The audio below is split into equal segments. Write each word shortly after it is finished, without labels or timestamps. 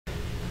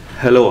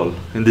Hello all,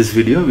 in this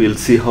video we will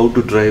see how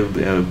to drive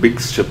a big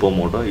stepper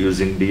motor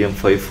using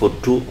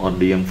DM542 or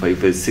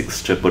DM556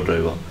 stepper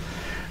driver.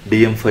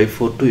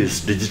 DM542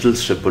 is digital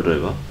stepper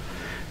driver.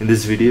 In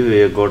this video we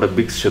have got a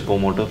big stepper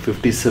motor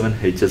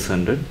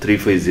 57HS100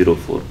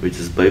 3504, which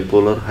is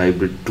bipolar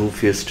hybrid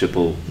two-phase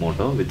stepper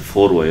motor with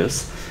 4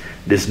 wires.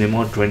 This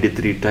NEMO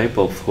 23 type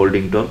of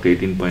holding torque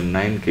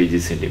 18.9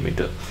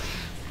 kg/cm.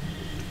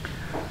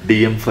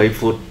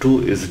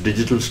 DM542 is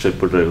digital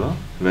stepper driver,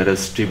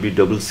 whereas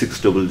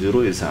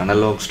TB6600 is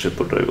analog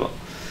stepper driver.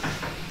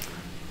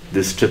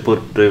 This stepper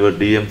driver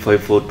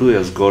DM542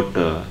 has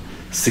got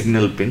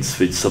signal pins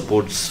which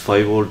supports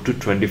 5 volt to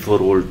 24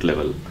 volt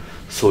level,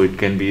 so it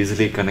can be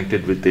easily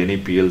connected with any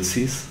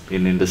PLCs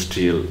in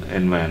industrial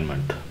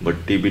environment.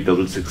 But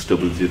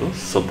TB6600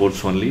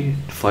 supports only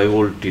 5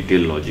 volt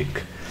TTL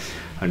logic,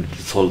 and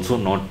it's also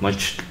not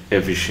much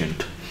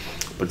efficient.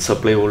 But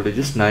supply voltage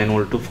is 9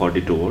 volt to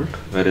 42 volt,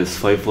 whereas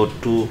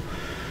 542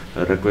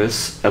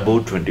 requires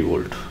above 20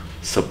 volt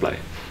supply.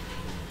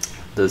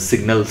 The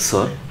signals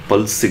are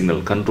pulse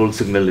signal, control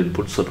signal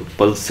inputs are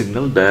pulse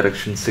signal,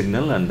 direction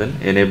signal, and then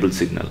enable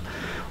signal.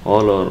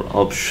 All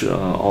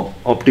are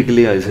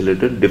optically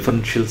isolated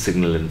differential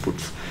signal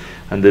inputs,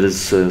 and there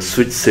is a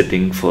switch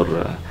setting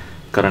for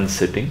current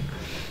setting.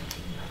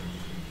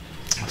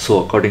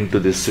 So according to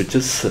these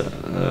switches,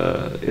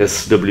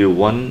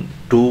 SW1,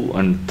 2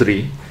 and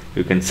 3,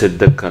 you can set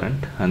the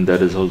current, and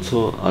there is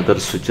also other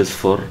switches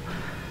for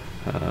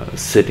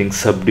setting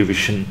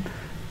subdivision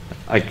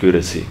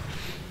accuracy.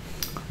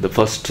 The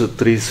first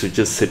 3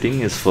 switches setting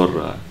is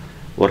for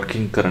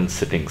working current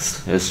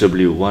settings.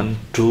 SW1,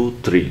 2,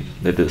 3,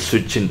 that is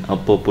switch in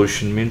upper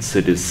position means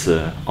it is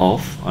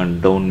off,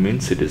 and down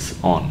means it is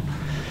on.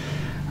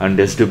 And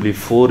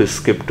SW4 is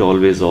kept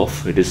always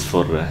off. It is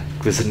for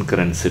quiescent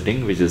current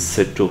setting, which is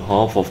set to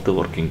half of the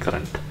working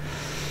current.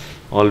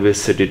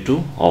 Always set it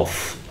to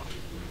off,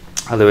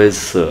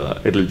 otherwise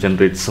it will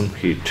generate some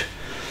heat.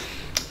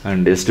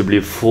 And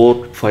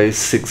SW4, 5,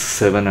 6,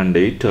 7 and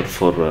 8 are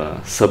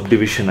for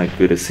subdivision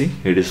accuracy.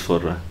 It is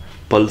for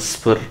pulse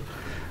per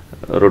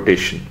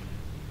rotation.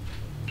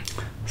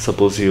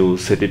 Suppose you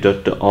set it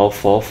at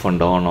off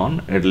and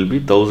on, it will be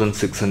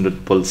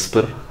 1600 pulse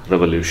per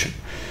revolution.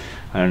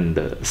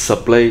 And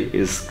supply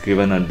is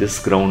given at this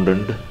ground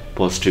and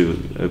positive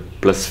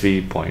plus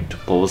V point.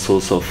 Power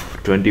source of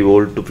 20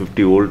 volt to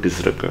 50 volt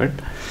is required.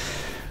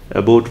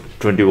 About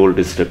 20 volt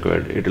is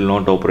required. It will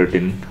not operate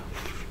in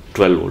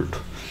 12 volt.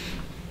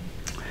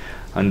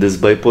 And this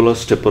bipolar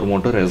stepper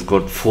motor has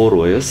got 4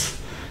 wires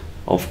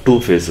of 2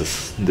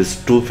 phases. These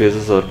 2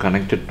 phases are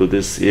connected to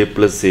this A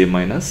plus A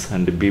minus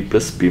and B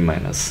plus B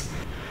minus.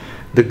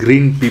 The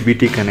green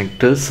PBT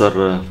connectors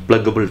are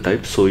pluggable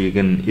type, so you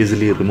can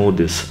easily remove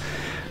this.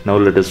 Now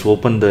let us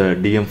open the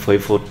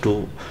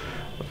DM542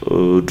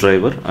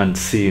 driver and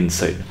see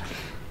inside.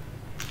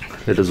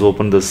 Let us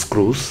open the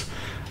screws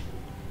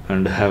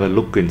and have a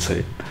look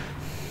inside.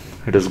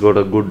 It has got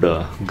a good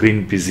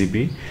green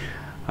PCB,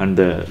 and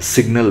the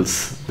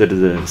signals, that is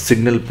the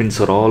signal pins,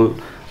 are all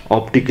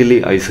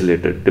optically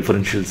isolated.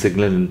 Differential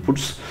signal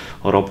inputs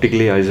are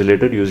optically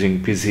isolated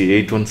using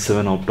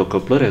PC817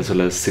 optocoupler as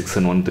well as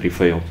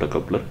 6N135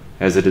 optocoupler.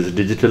 As it is a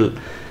digital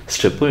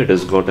stepper, it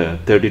has got a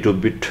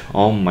 32-bit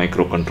ARM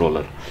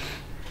microcontroller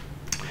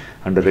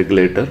and a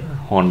regulator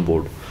on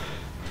board,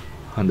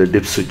 and the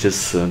dip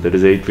switches, that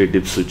is 8-way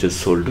dip switches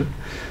soldered.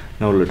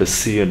 Now let us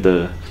see at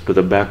to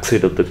the back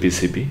side of the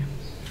PCB.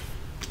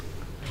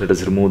 Let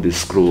us remove this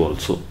screw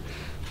also.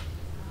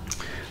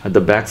 At the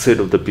back side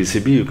of the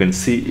PCB you can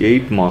see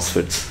 8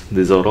 MOSFETs.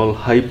 These are all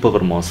high power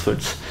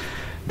MOSFETs.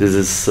 This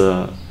is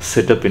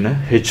set up in a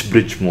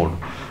H-bridge mode,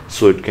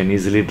 so it can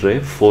easily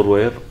drive 4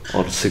 wire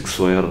or 6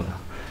 wire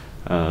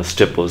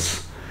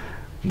steppers.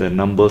 The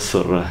numbers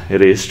are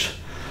erased,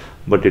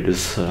 but it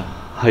is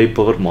high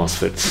power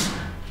MOSFETs.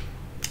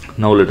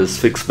 Now let us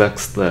fix back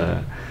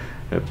the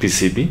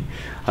PCB.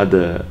 At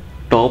the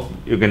top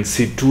you can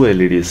see 2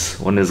 LEDs.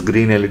 One is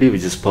green LED,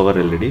 which is power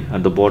LED.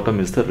 At the bottom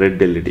is the red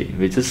LED,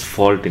 which is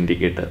fault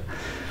indicator.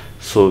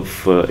 So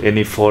if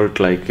any fault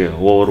like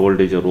over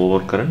voltage or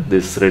over current,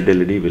 this red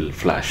LED will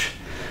flash.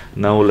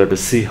 Now let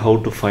us see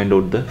how to find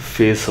out the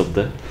phase of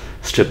the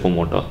stepper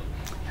motor.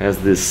 As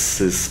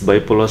this is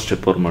bipolar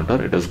stepper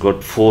motor, it has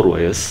got 4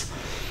 wires.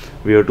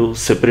 We have to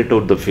separate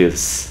out the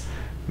phase.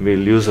 We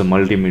will use a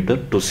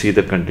multimeter to see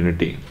the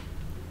continuity.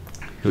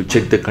 You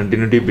check the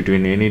continuity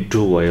between any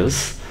 2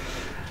 wires.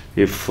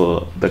 If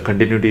the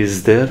continuity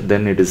is there,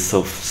 then it is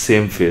of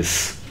same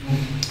phase.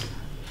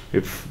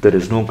 If there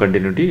is no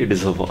continuity, it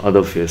is of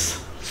other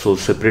phase. So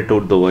separate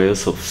out the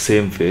wires of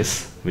same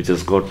phase, which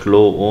has got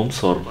low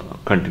ohms or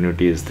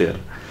continuity is there.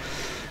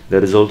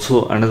 There is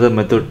also another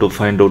method to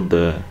find out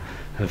the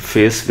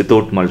phase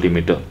without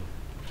multimeter.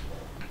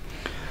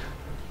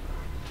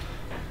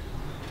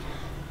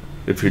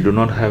 If you do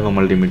not have a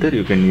multimeter,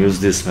 you can use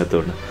this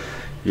method.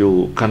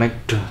 You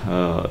connect,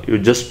 you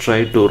just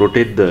try to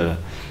rotate the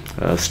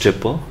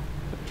stepper.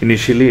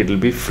 Initially it will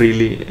be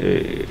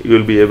freely, you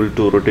will be able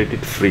to rotate it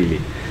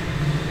freely.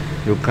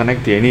 You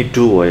connect any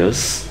 2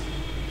 wires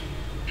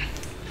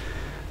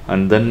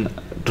and then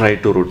try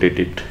to rotate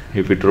it.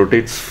 If it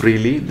rotates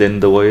freely, then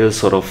the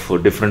wires are of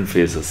different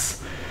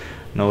phases.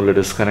 Now let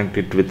us connect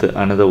it with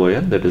another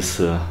wire, that is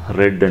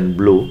red and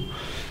blue,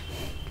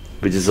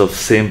 which is of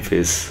same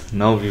phase.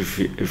 Now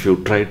if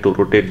you try to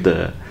rotate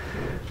the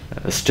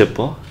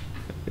stepper,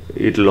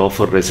 it will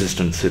offer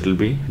resistance. It will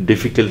be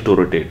difficult to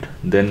rotate.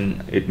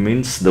 Then it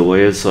means the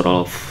wires are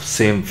of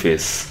same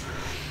phase.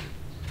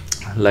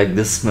 Like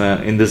this,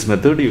 in this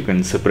method you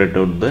can separate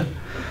out the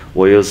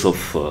wires of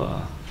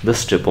the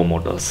stepper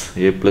motors,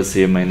 A plus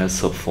A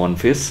minus of one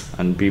phase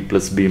and B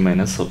plus B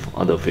minus of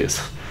other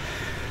phase.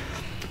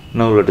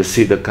 Now let us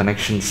see the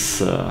connections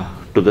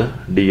to the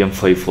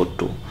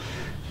DM542.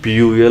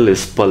 PUL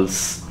is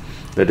pulse,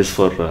 that is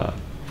for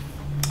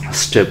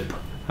step,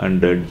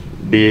 and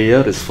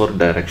DAR is for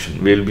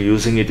direction. We will be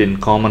using it in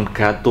common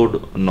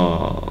cathode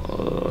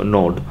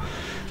node,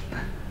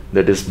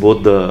 that is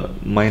both the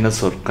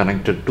minus are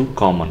connected to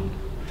common.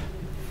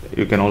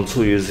 You can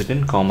also use it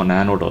in common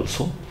anode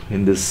also.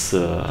 In this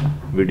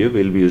video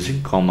we will be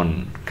using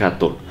common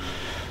cathode.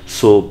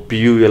 So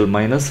PUL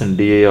minus and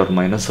DAR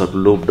minus are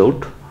looped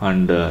out,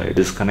 and it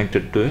is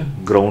connected to a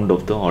ground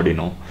of the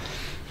Arduino.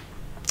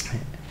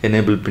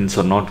 Enable pins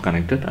are not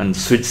connected, and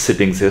switch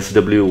settings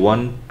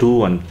SW1,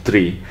 2 and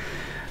 3.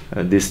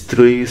 These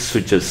three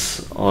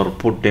switches are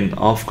put in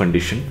off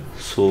condition.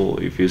 So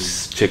if you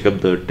check up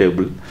the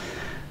table,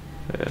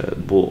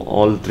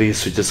 all three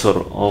switches are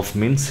off,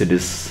 means it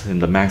is in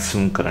the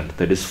maximum current,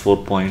 that is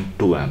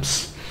 4.2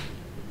 amps.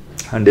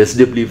 And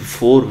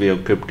SW4 we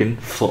have kept in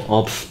for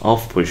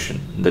off position.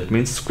 That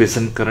means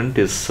quiescent current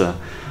is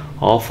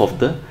off of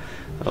the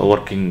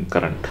working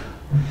current.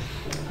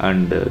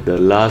 And the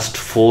last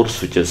four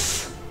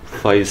switches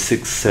 5,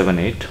 6, 7,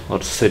 8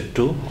 are set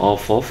to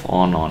off,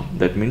 on.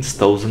 That means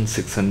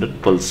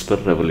 1600 pulse per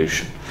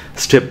revolution.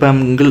 Step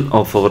angle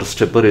of our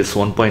stepper is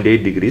 1.8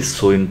 degrees.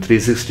 So in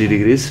 360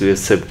 degrees we have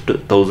set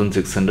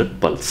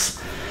 1600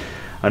 pulse.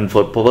 And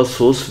for power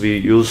source we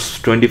use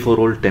 24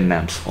 volt 10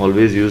 amps.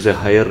 Always use a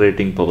higher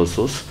rating power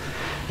source.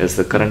 As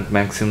the current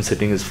maximum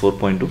setting is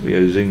 4.2, we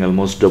are using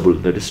almost double,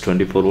 that is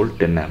 24 volt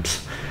 10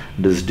 amps.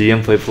 This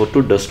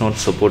DM542 does not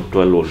support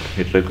 12 volt.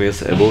 It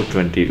requires above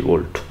 20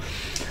 volt.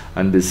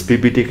 And these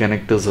PBT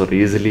connectors are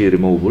easily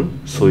removable.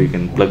 So you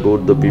can plug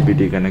out the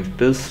PBT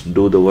connectors,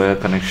 do the wire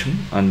connection,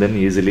 and then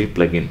easily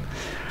plug in.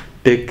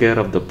 Take care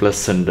of the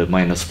plus and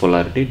minus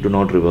polarity. Do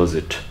not reverse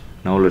it.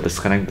 Now let us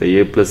connect the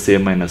A plus A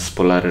minus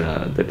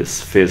polarity, that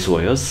is phase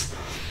wires,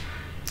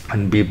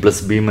 and B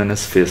plus B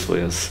minus phase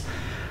wires.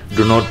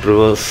 Do not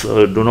reverse,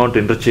 do not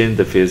interchange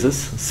the phases.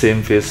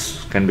 Same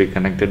phase can be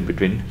connected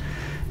between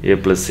A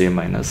plus A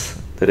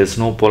minus. There is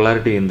no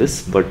polarity in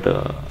this, but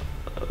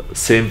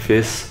same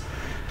phase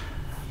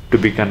to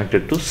be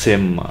connected to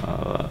same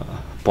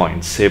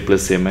points, A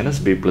plus A minus,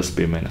 B plus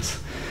B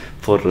minus.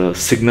 For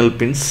signal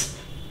pins,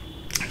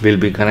 we will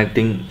be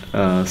connecting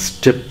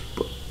step,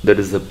 that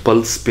is the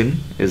pulse pin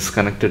is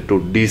connected to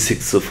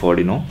D6 of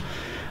Arduino,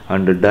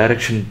 and the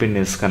direction pin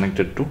is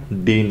connected to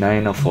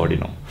D9 of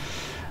Arduino,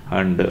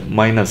 and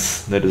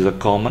minus, that is a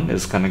common,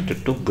 is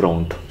connected to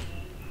ground.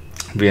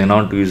 We are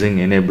not using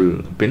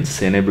enable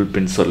pins. Enable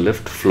pins are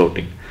left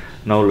floating.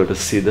 Now let us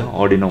see the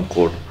Arduino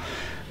code.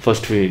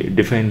 First we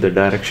define the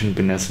direction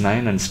pin as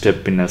 9 and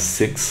step pin as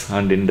 6,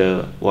 and in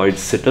the void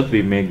setup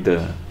we make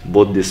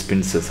both these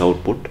pins as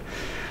output.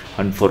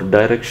 And for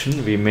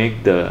direction we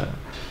make the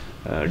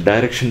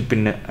direction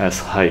pin as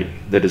high,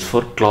 that is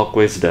for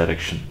clockwise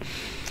direction.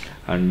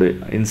 And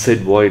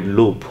inside void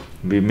loop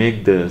we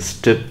make the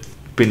step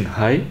pin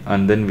high,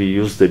 and then we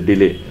use the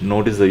delay.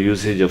 Notice the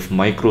usage of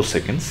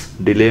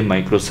microseconds, delay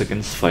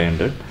microseconds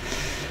 500,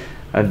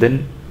 and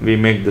then we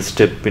make the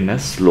step pin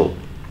as low.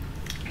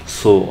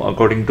 So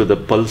according to the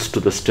pulse to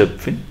the step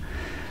pin,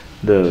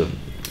 the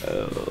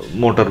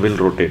motor will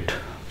rotate.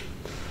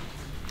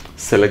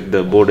 Select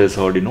the board as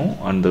Arduino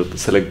and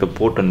select the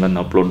port, and then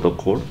upload the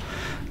code.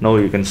 Now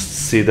you can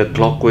see the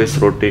clockwise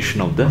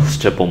rotation of the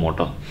stepper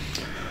motor.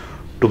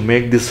 To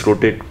make this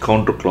rotate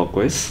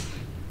counterclockwise,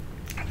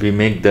 we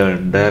make the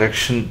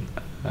direction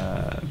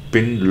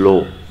pin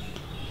low.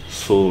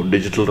 So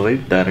digital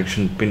write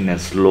direction pin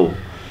as low,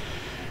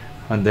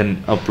 and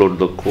then upload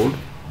the code.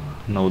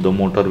 Now the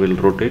motor will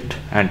rotate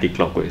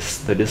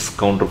anti-clockwise, that is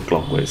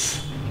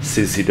counterclockwise,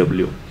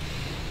 CCW.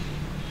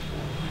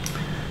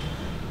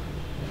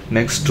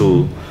 Next,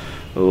 to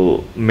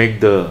make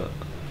the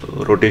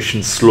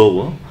rotation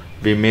slower,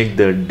 we make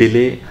the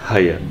delay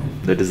higher,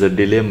 that is the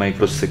delay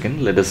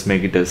microsecond. Let us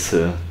make it as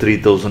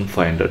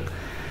 3500.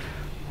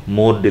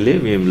 More delay,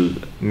 we will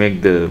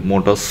make the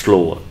motor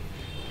slower.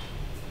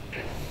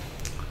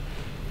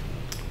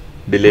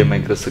 Delay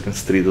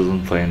microseconds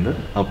 3500.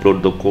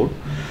 Upload the code.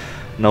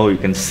 Now you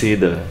can see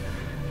the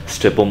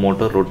stepper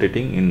motor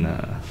rotating in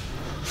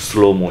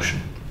slow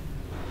motion.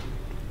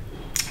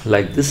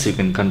 Like this you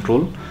can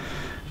control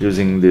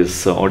using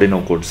this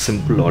Arduino code,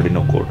 simple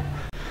Arduino code.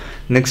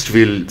 Next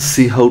we'll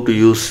see how to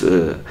use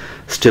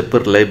stepper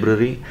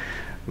library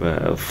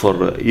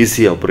for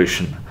easy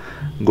operation.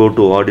 go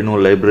to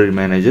Arduino library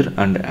manager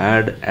and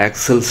add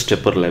Axle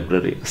Stepper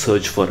library.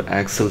 Search for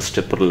Axle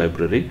Stepper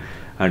library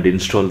and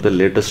install the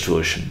latest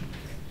version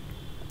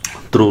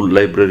through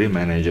library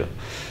manager.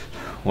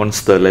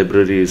 Once the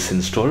library is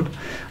installed,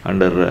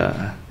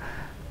 under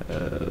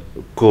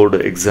code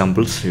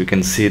examples, you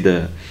can see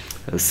the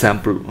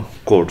sample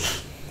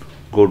codes.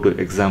 Go to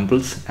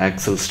examples,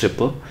 Axle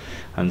Stepper,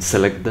 and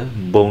select the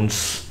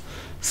bounce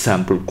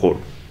sample code.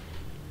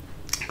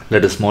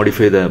 Let us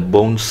modify the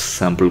bounce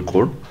sample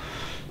code.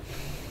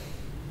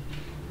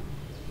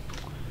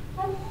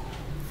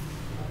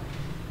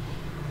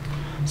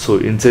 So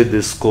inside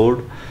this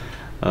code,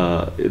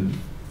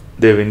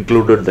 they've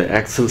included the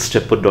Axle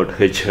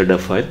Stepper.h header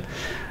file.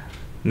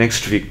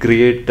 Next, we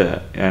create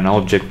an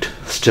object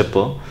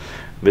stepper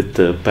with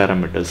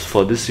parameters.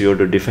 For this, you have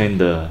to define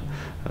the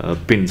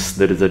pins.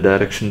 There is a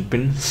direction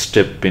pin,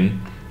 step pin.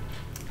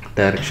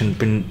 Direction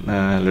pin,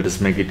 let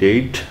us make it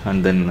 8,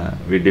 and then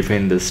we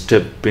define the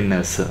step pin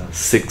as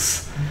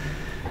 6.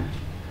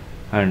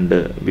 And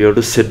we have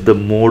to set the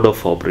mode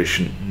of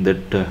operation,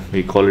 that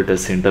we call it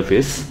as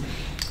interface.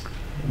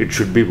 It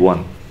should be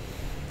 1.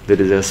 That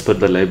is, as per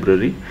the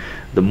library,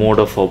 the mode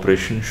of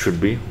operation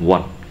should be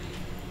 1.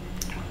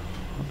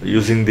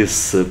 Using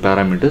these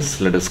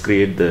parameters, let us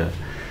create the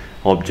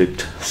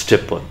object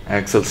stepper,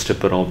 Axle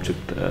Stepper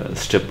object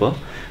stepper,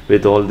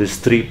 with all these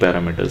 3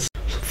 parameters.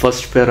 So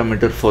first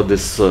parameter for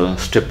this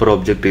stepper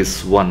object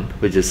is 1,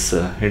 which is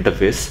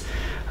interface,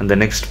 and the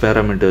next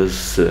parameter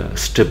is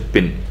step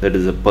pin, that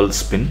is a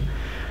pulse pin,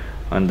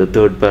 and the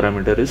third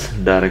parameter is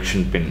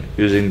direction pin.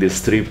 Using these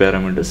 3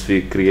 parameters,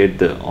 we create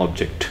the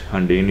object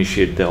and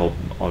initiate the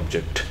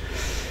object.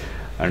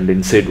 And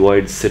inside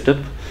void setup,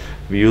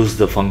 we use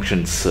the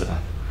functions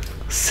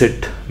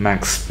set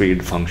max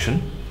speed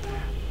function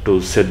to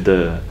set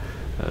the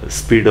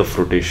speed of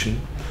rotation.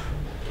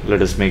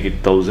 Let us make it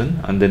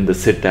 1000, and then the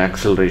set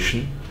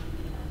acceleration,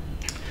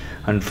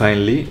 and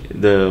finally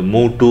the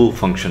move to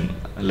function.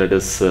 Let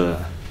us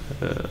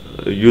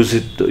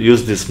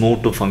use this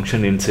move to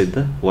function inside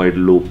the void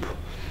loop.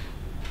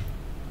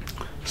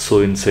 So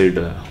inside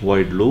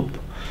void loop,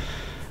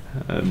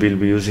 we'll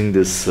be using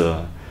this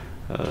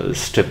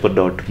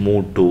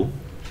stepper.move to,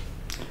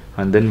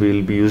 and then we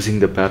will be using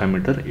the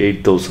parameter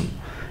 8000,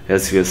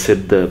 as we have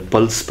set the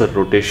pulse per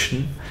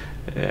rotation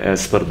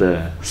as per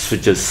the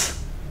switches.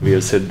 We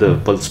have set the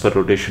pulse per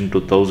rotation to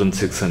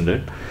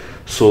 1600.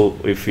 So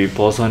if we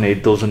pass on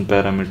 8000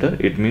 parameter,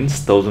 it means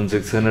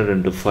 1600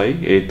 into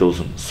 5,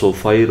 8000. So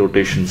 5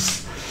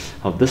 rotations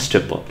of the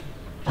stepper.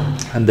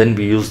 And then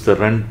we use the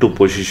run to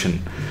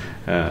position,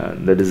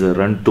 that is a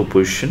run to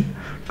position,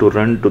 to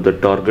run to the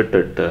target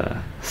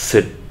at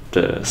set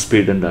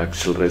speed and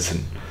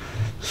acceleration.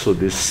 So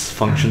these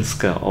functions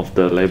of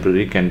the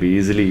library can be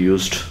easily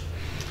used,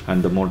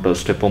 and the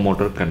stepper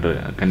motor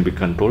can be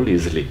controlled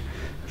easily.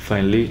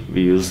 Finally,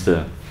 we use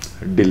the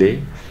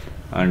delay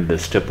and the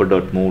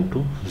stepper.move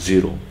to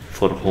 0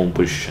 for home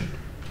position.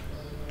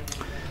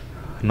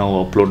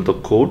 Now upload the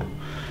code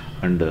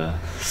and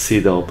see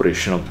the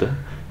operation of the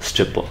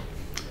stepper.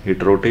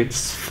 It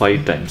rotates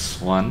 5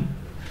 times, 1,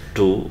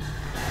 2,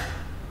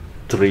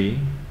 3,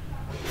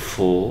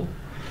 4,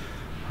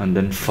 and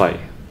then 5.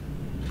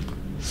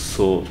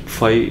 So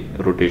 5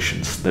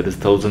 rotations, that is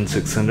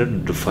 1600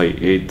 into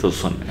 5,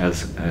 8000.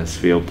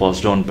 As we have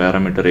passed on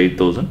parameter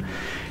 8000,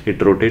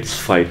 it rotates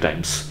 5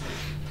 times.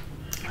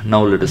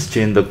 Now let us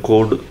change the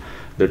code,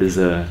 that is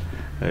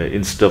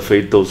instead of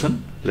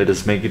 8000, let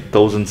us make it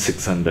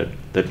 1600.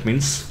 That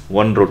means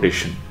 1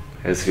 rotation,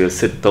 as we have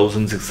set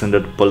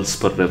 1600 pulse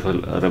per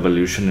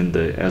revolution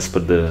as per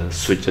the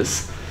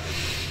switches.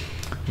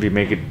 We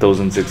make it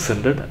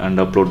 1600 and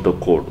upload the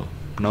code.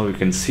 Now you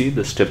can see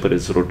the stepper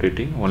is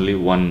rotating only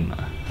 1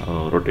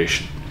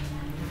 rotation.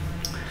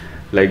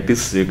 Like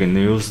this, you can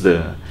use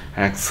the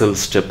Axle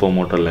Stepper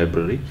motor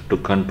library to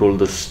control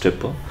the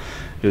stepper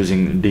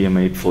using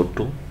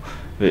DM542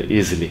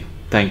 easily.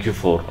 Thank you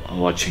for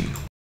watching.